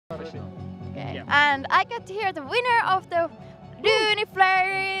Okay. Yeah. And I got to hear the winner of the Dyyni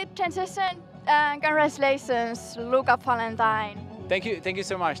Flair transition. Congratulations, Luka Valentin. Thank you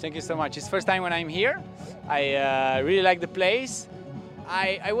so much. Thank you so much. It's first time when I'm here. I really like the place.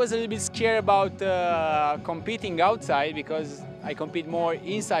 I was a little bit scared about competing outside because I compete more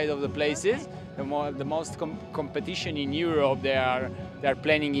inside of the places. The most competition in Europe, they are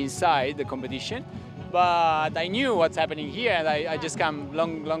planning inside the competition. But I knew what's happening here, and I just come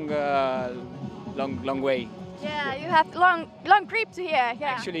long way. Yeah, you have long trip to here.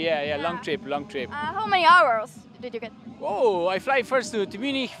 Yeah. Actually, yeah, long trip. How many hours did you get? Oh, I fly first to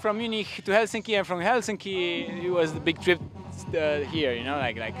Munich, from Munich to Helsinki, and from Helsinki it was the big trip here, you know,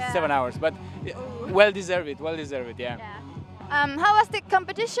 like Yeah. 7 hours. But well deserved, yeah. How was the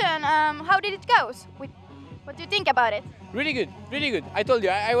competition? How did it go? What do you think about it? Really good, really good. I told you,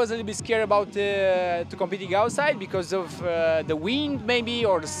 I was a little bit scared about to competing outside because of the wind maybe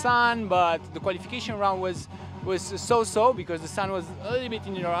or the sun, but the qualification round was so-so because the sun was a little bit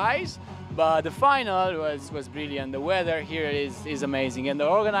in your eyes, but the final was brilliant. The weather here is amazing, and the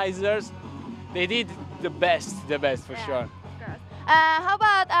organizers, they did the best for sure. How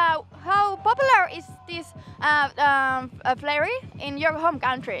about how popular is this Falir in your home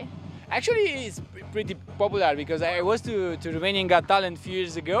country? Actually, it's pretty popular because I was to Romanian Got Talent a few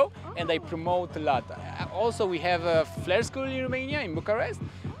years ago, and I promote a lot. Also, we have a Flair school in Romania, in Bucharest.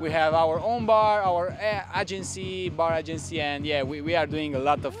 We have our own bar, our bar agency, and yeah, we are doing a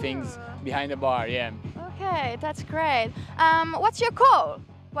lot of things behind the bar, yeah. Okay, that's great. What's your goal?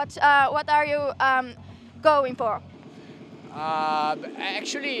 What are you going for?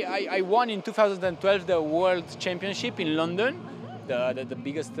 Actually, I won in 2012 the World Championship in London, the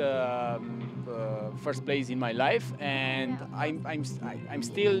biggest first place in my life, and I'm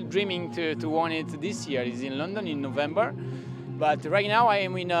still dreaming to win it this year. It's in London in November, but right now I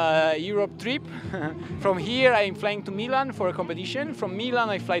am in a Europe trip. From here I am flying to Milan for a competition. From Milan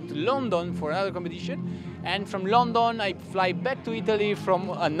I fly to London for another competition, and from London I fly back to Italy from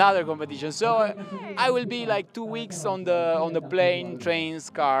another competition. So I will be like 2 weeks on the plane, trains,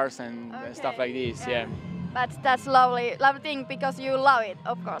 cars, and stuff like this. Yeah. But that's lovely thing because you love it,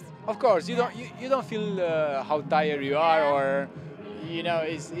 of course. Of course, you don't feel how tired you are, or you know,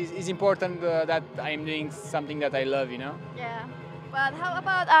 it's important that I'm doing something that I love, you know. Yeah. But how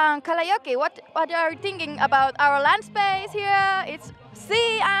about karaoke? What are you thinking about our land space here? It's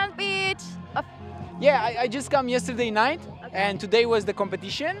sea and beach. Yeah, I just come yesterday night, and today was the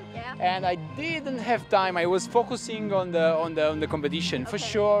competition, Yeah. and I didn't have time. I was focusing on the competition. For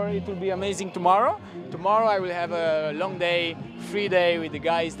sure, it will be amazing tomorrow. Tomorrow I will have a long day, free day with the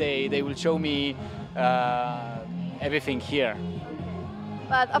guys. They will show me everything here.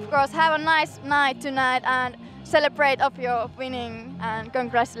 But of course, have a nice night tonight and celebrate of your winning, and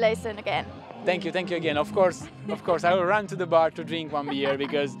congratulations again. Thank you again. Of course, I will run to the bar to drink one beer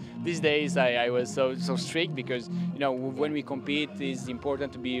because these days I was so strict because, you know, when we compete it's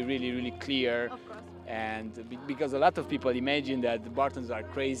important to be really clear. Of course. And because a lot of people imagine that the bartenders are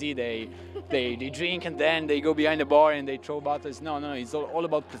crazy, they drink and then they go behind the bar and they throw bottles. No, it's all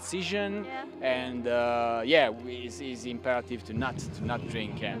about precision, and it's imperative to not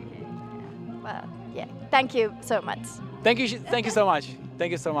drink. And Well, yeah. Thank you so much. thank you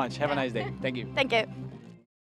so much. Have a nice day. Thank you. Thank you.